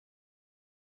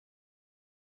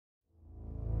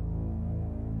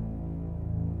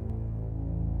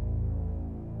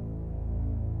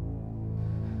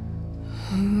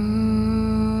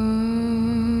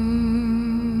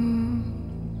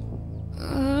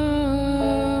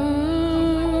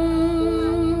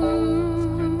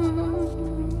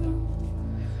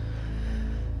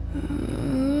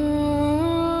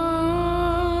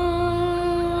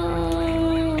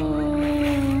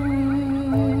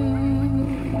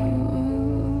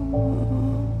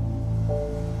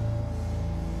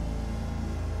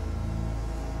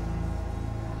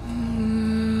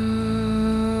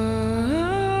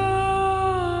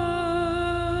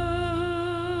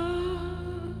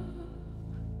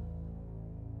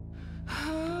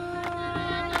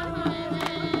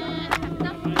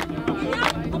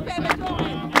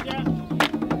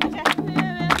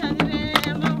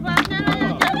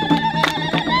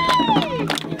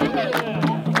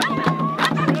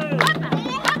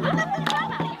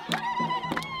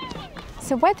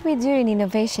So what we do in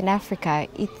Innovation Africa,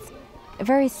 it's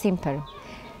very simple.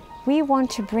 We want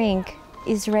to bring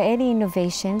Israeli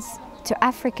innovations to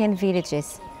African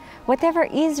villages. Whatever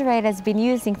Israel has been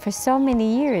using for so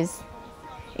many years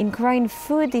in growing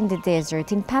food in the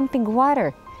desert, in pumping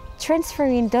water,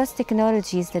 transferring those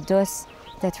technologies to those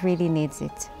that really needs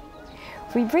it.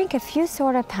 We bring a few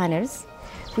solar panels,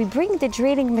 we bring the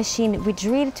drilling machine, we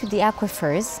drill to the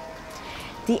aquifers.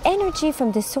 The energy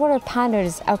from the solar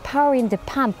panels are powering the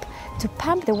pump to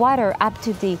pump the water up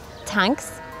to the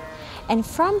tanks. And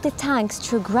from the tanks,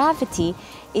 through gravity,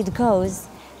 it goes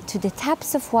to the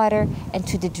taps of water and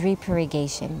to the drip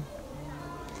irrigation.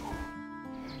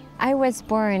 I was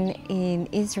born in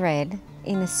Israel,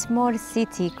 in a small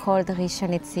city called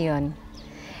Rishon LeZion.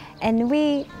 And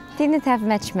we didn't have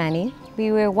much money.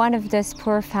 We were one of those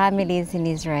poor families in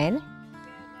Israel.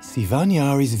 Sivan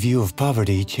Yaari's view of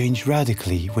poverty changed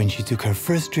radically when she took her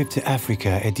first trip to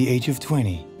Africa at the age of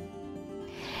 20.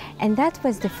 And that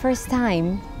was the first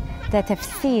time that I've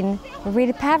seen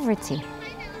real poverty.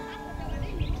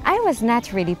 I was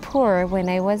not really poor when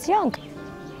I was young.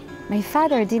 My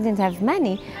father didn't have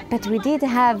money, but we did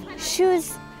have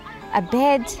shoes, a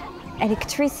bed,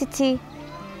 electricity,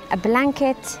 a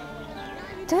blanket.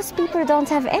 Those people don't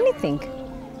have anything.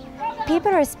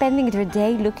 People are spending their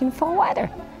day looking for water.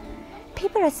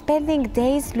 People are spending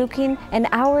days looking and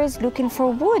hours looking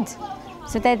for wood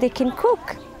so that they can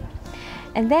cook.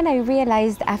 And then I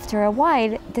realized after a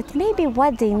while that maybe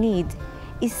what they need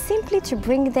is simply to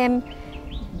bring them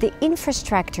the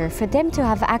infrastructure for them to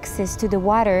have access to the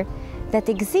water that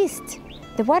exists.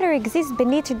 The water exists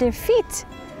beneath their feet.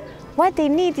 What they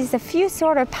need is a few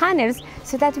solar panels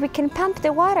so that we can pump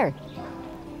the water.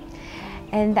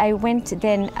 And I went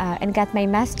then and got my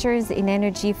master's in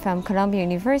energy from Columbia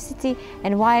University.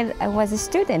 And while I was a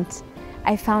student,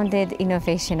 I founded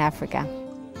Innovation Africa.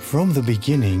 From the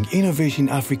beginning, Innovation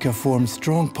Africa formed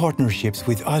strong partnerships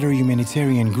with other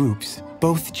humanitarian groups,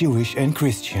 both Jewish and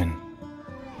Christian.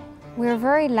 We're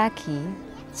very lucky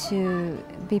to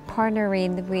be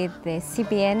partnering with the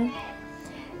CBN,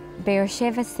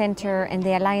 Beersheba Center, and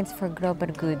the Alliance for Global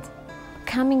Good,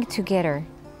 coming together,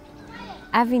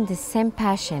 having the same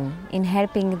passion in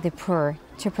helping the poor,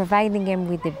 to providing them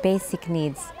with the basic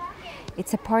needs.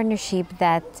 It's a partnership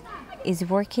that is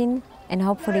working, and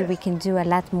hopefully we can do a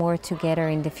lot more together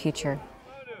in the future.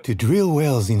 To drill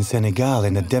wells in Senegal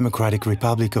and the Democratic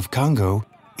Republic of Congo,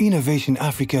 Innovation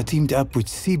Africa teamed up with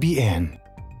CBN,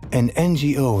 an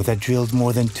NGO that drilled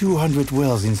more than 200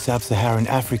 wells in sub-Saharan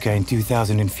Africa in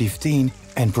 2015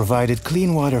 and provided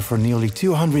clean water for nearly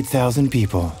 200,000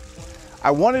 people. I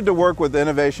wanted to work with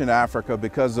Innovation Africa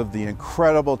because of the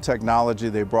incredible technology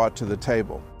they brought to the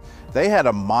table. They had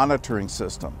a monitoring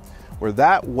system where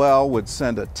that well would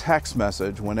send a text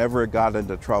message whenever it got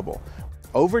into trouble.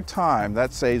 Over time,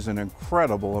 that saves an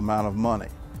incredible amount of money.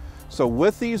 So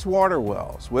with these water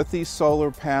wells, with these solar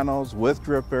panels, with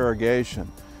drip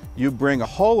irrigation, you bring a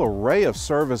whole array of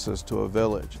services to a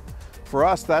village. For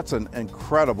us, that's an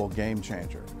incredible game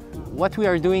changer. What we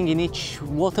are doing in each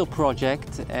water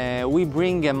project, we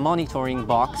bring a monitoring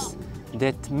box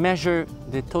that measures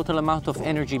the total amount of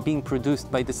energy being produced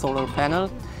by the solar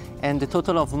panel and the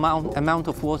total amount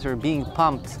of water being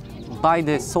pumped by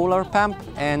the solar pump,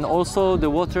 and also the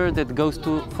water that goes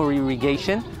for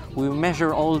irrigation. We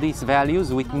measure all these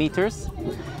values with meters.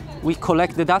 We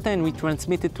collect the data and we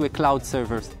transmit it to a cloud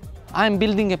server. I'm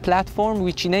building a platform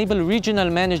which enables regional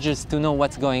managers to know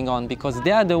what's going on, because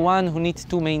they are the one who needs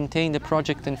to maintain the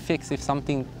project and fix if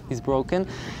something is broken.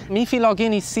 If you log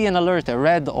in, you see an alert, a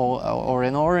red or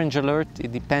an orange alert,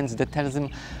 it depends, that tells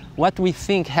them what we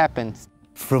think happened.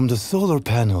 From the solar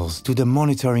panels to the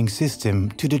monitoring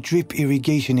system to the drip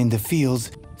irrigation in the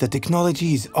fields, the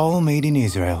technology is all made in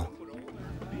Israel.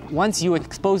 Once you're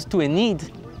exposed to a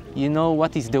need, you know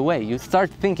what is the way. You start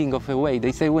thinking of a way.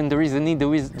 They say when there is a need,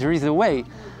 there is a way.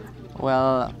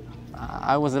 Well,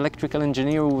 I was an electrical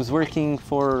engineer who was working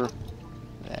for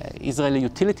Israeli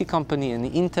utility company and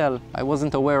Intel. I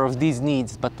wasn't aware of these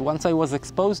needs, but once I was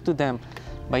exposed to them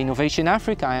by Innovation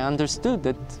Africa, I understood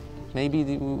that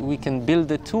maybe we can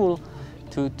build a tool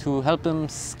to help them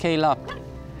scale up.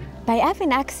 By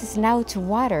having access now to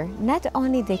water, not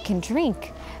only they can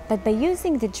drink, but by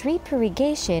using the drip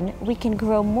irrigation, we can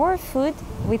grow more food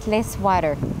with less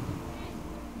water.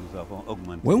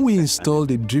 When we installed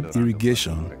the drip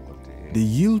irrigation, the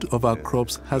yield of our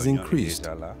crops has increased.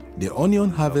 The onion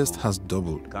harvest has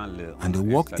doubled, and the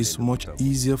work is much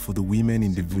easier for the women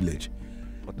in the village.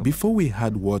 Before we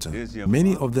had water,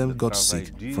 many of them got sick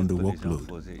from the workload.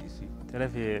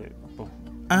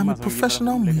 I am a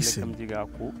professional mason,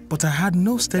 but I had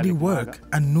no steady work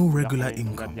and no regular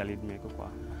income.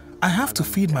 I have to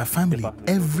feed my family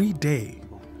every day,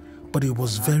 but it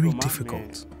was very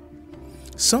difficult.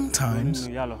 Sometimes,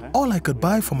 all I could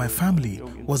buy for my family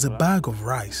was a bag of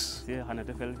rice.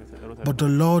 But the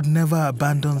Lord never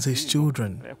abandons His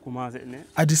children.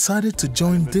 I decided to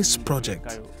join this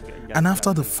project, and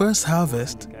after the first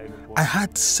harvest, I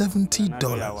had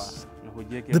 $70.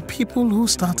 The people who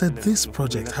started this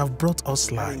project have brought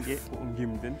us life.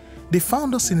 They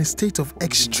found us in a state of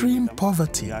extreme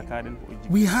poverty.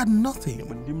 We had nothing.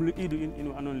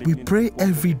 We pray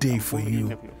every day for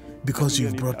you because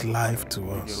you've brought life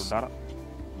to us.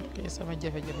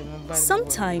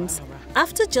 Sometimes,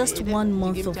 after just 1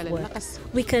 month of work,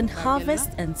 we can harvest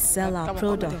and sell our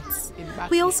products.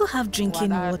 We also have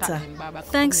drinking water,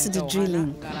 thanks to the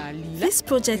drilling. This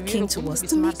project came to us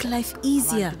to make life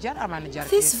easier.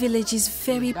 This village is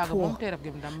very poor,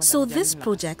 so this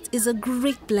project is a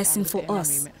great blessing for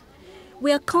us.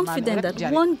 We are confident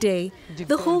that one day,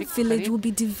 the whole village will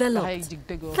be developed,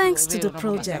 thanks to the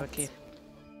project.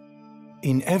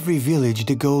 In every village,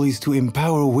 the goal is to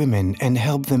empower women and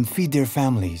help them feed their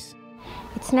families.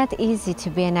 It's not easy to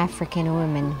be an African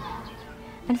woman.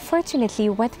 Unfortunately,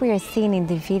 what we are seeing in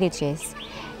the villages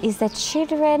is that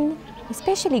children,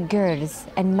 especially girls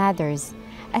and mothers,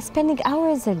 are spending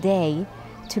hours a day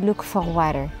to look for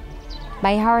water.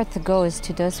 My heart goes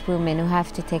to those women who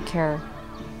have to take care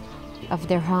of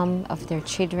their home, of their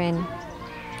children,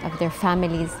 of their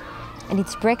families. And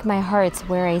it breaks my heart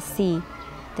where I see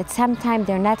that sometimes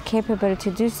they're not capable to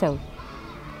do so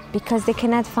because they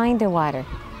cannot find the water.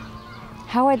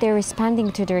 How are they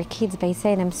responding to their kids by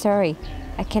saying, I'm sorry,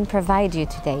 I can't provide you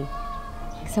today?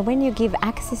 So when you give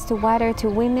access to water to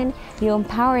women, you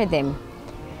empower them.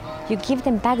 You give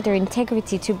them back their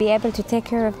integrity to be able to take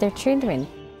care of their children.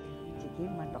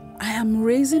 I am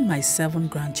raising my 7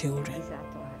 grandchildren.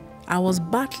 I was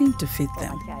battling to feed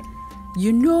them.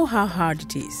 You know how hard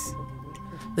it is.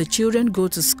 The children go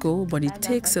to school, but it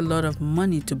takes a lot of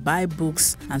money to buy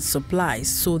books and supplies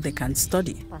so they can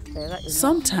study.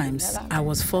 Sometimes I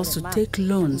was forced to take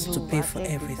loans to pay for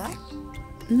everything.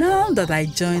 Now that I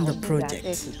joined the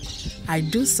project, I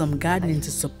do some gardening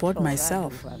to support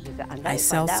myself. I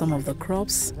sell some of the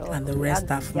crops and the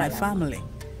rest are for my family.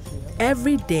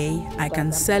 Every day I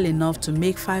can sell enough to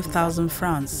make 5,000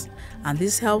 francs, and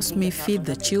this helps me feed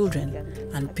the children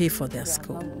and pay for their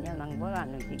school.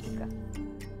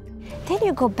 Then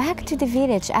you go back to the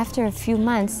village after a few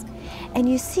months and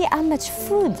you see how much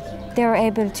food they are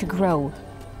able to grow.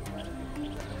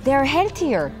 They are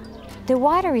healthier, the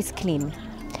water is clean.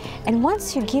 And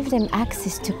once you give them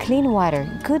access to clean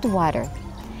water, good water,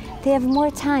 they have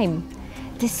more time.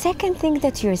 The second thing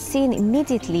that you're seeing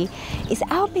immediately is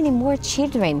how many more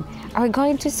children are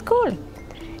going to school,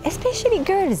 especially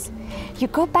girls. You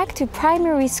go back to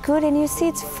primary school and you see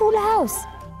it's full house.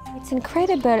 It's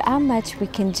incredible how much we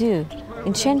can do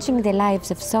in changing the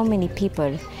lives of so many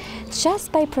people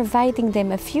just by providing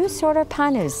them a few solar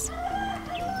panels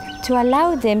to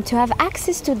allow them to have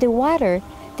access to the water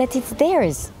that it's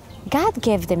theirs. God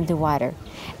gave them the water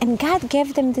and God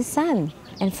gave them the sun.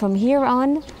 And from here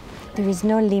on, there is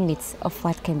no limits of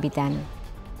what can be done.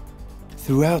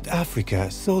 Throughout Africa,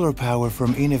 solar power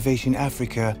from Innovation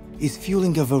Africa is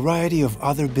fueling a variety of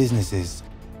other businesses,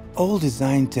 all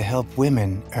designed to help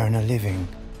women earn a living.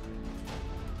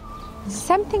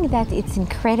 Something that is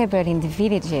incredible in the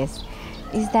villages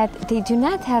is that they do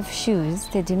not have shoes,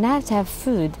 they do not have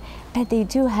food, but they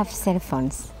do have cell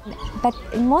phones. But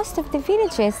in most of the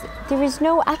villages, there is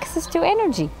no access to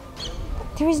energy.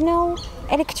 There is no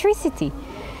electricity.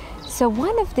 So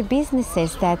one of the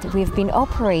businesses that we've been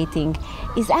operating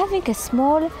is having a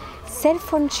small cell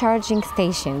phone charging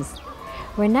stations,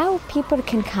 where now people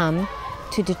can come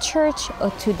to the church or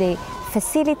to the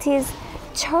facilities,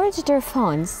 charge their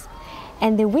phones,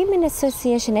 and the Women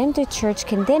Association and the church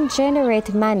can then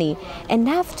generate money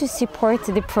enough to support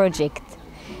the project.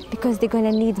 Because they're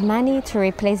going to need money to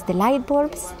replace the light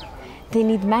bulbs, they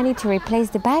need money to replace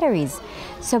the batteries.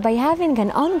 So by having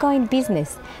an ongoing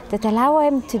business that allows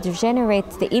them to generate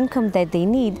the income that they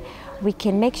need, we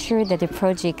can make sure that the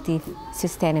project is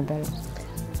sustainable.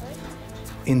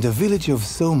 In the village of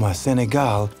Soma,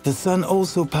 Senegal, the sun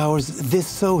also powers this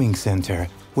sewing center,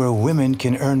 where women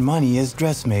can earn money as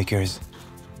dressmakers.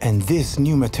 And this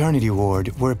new maternity ward,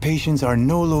 where patients are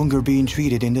no longer being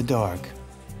treated in the dark.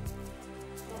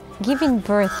 Giving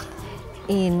birth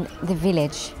in the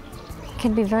village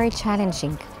can be very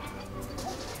challenging.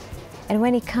 And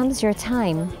when it comes your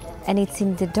time and it's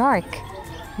in the dark,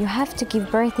 you have to give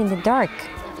birth in the dark.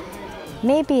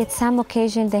 Maybe at some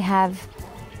occasion they have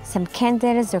some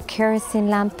candles or kerosene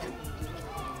lamp.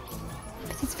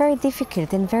 But it's very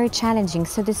difficult and very challenging,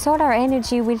 so the solar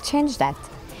energy will change that.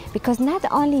 Because not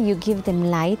only you give them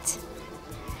light,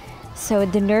 so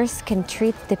the nurse can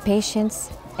treat the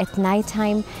patients at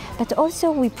nighttime, but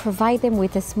also we provide them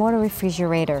with a small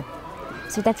refrigerator,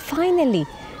 so that finally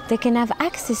they can have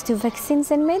access to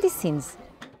vaccines and medicines.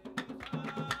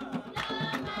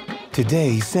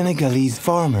 Today, Senegalese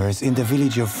farmers in the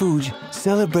village of Fouge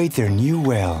celebrate their new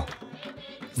well.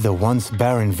 The once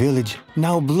barren village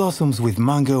now blossoms with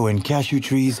mango and cashew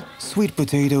trees, sweet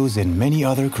potatoes, and many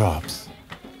other crops.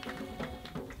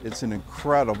 It's an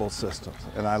incredible system,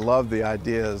 and I love the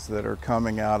ideas that are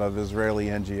coming out of Israeli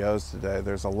NGOs today.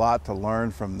 There's a lot to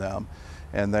learn from them,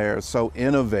 and they are so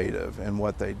innovative in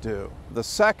what they do. The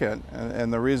second,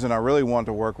 and the reason I really want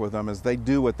to work with them, is they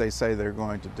do what they say they're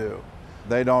going to do.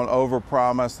 They don't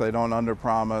overpromise, they don't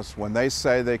underpromise. When they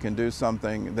say they can do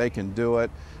something, they can do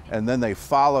it, and then they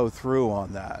follow through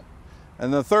on that.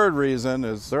 And the third reason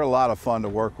is they're a lot of fun to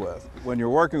work with. When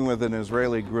you're working with an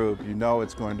Israeli group, you know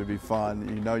it's going to be fun,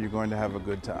 you know you're going to have a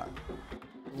good time.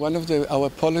 One of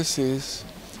our policies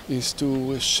is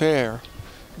to share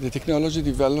the technology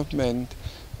development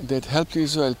that helped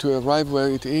Israel to arrive where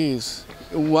it is.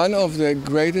 One of the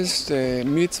greatest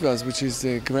mitzvahs, which is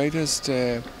the greatest,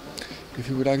 if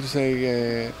you would like to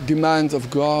say, demands of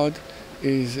God,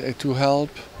 is to help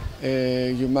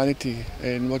humanity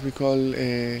and what we call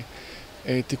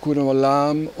Tikkun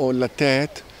Olam or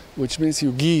Latet, which means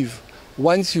you give.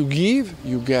 Once you give,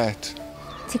 you get.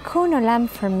 Tikkun Olam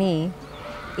for me,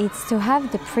 it's to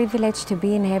have the privilege to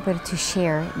being able to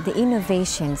share the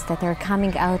innovations that are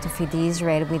coming out of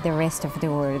Israel with the rest of the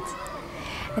world.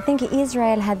 I think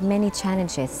Israel had many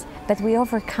challenges, but we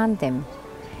overcome them.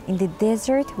 In the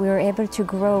desert, we were able to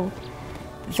grow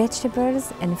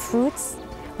vegetables and fruits.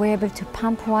 We're able to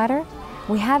pump water.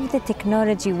 We have the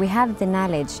technology, we have the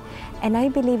knowledge, and I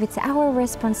believe it's our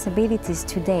responsibilities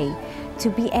today to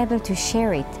be able to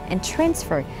share it and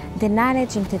transfer the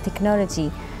knowledge and the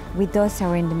technology with those who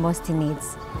are in the most in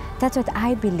needs. That's what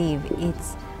I believe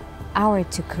it's our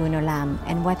Tikkun Olam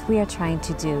and what we are trying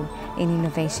to do in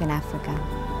Innovation Africa.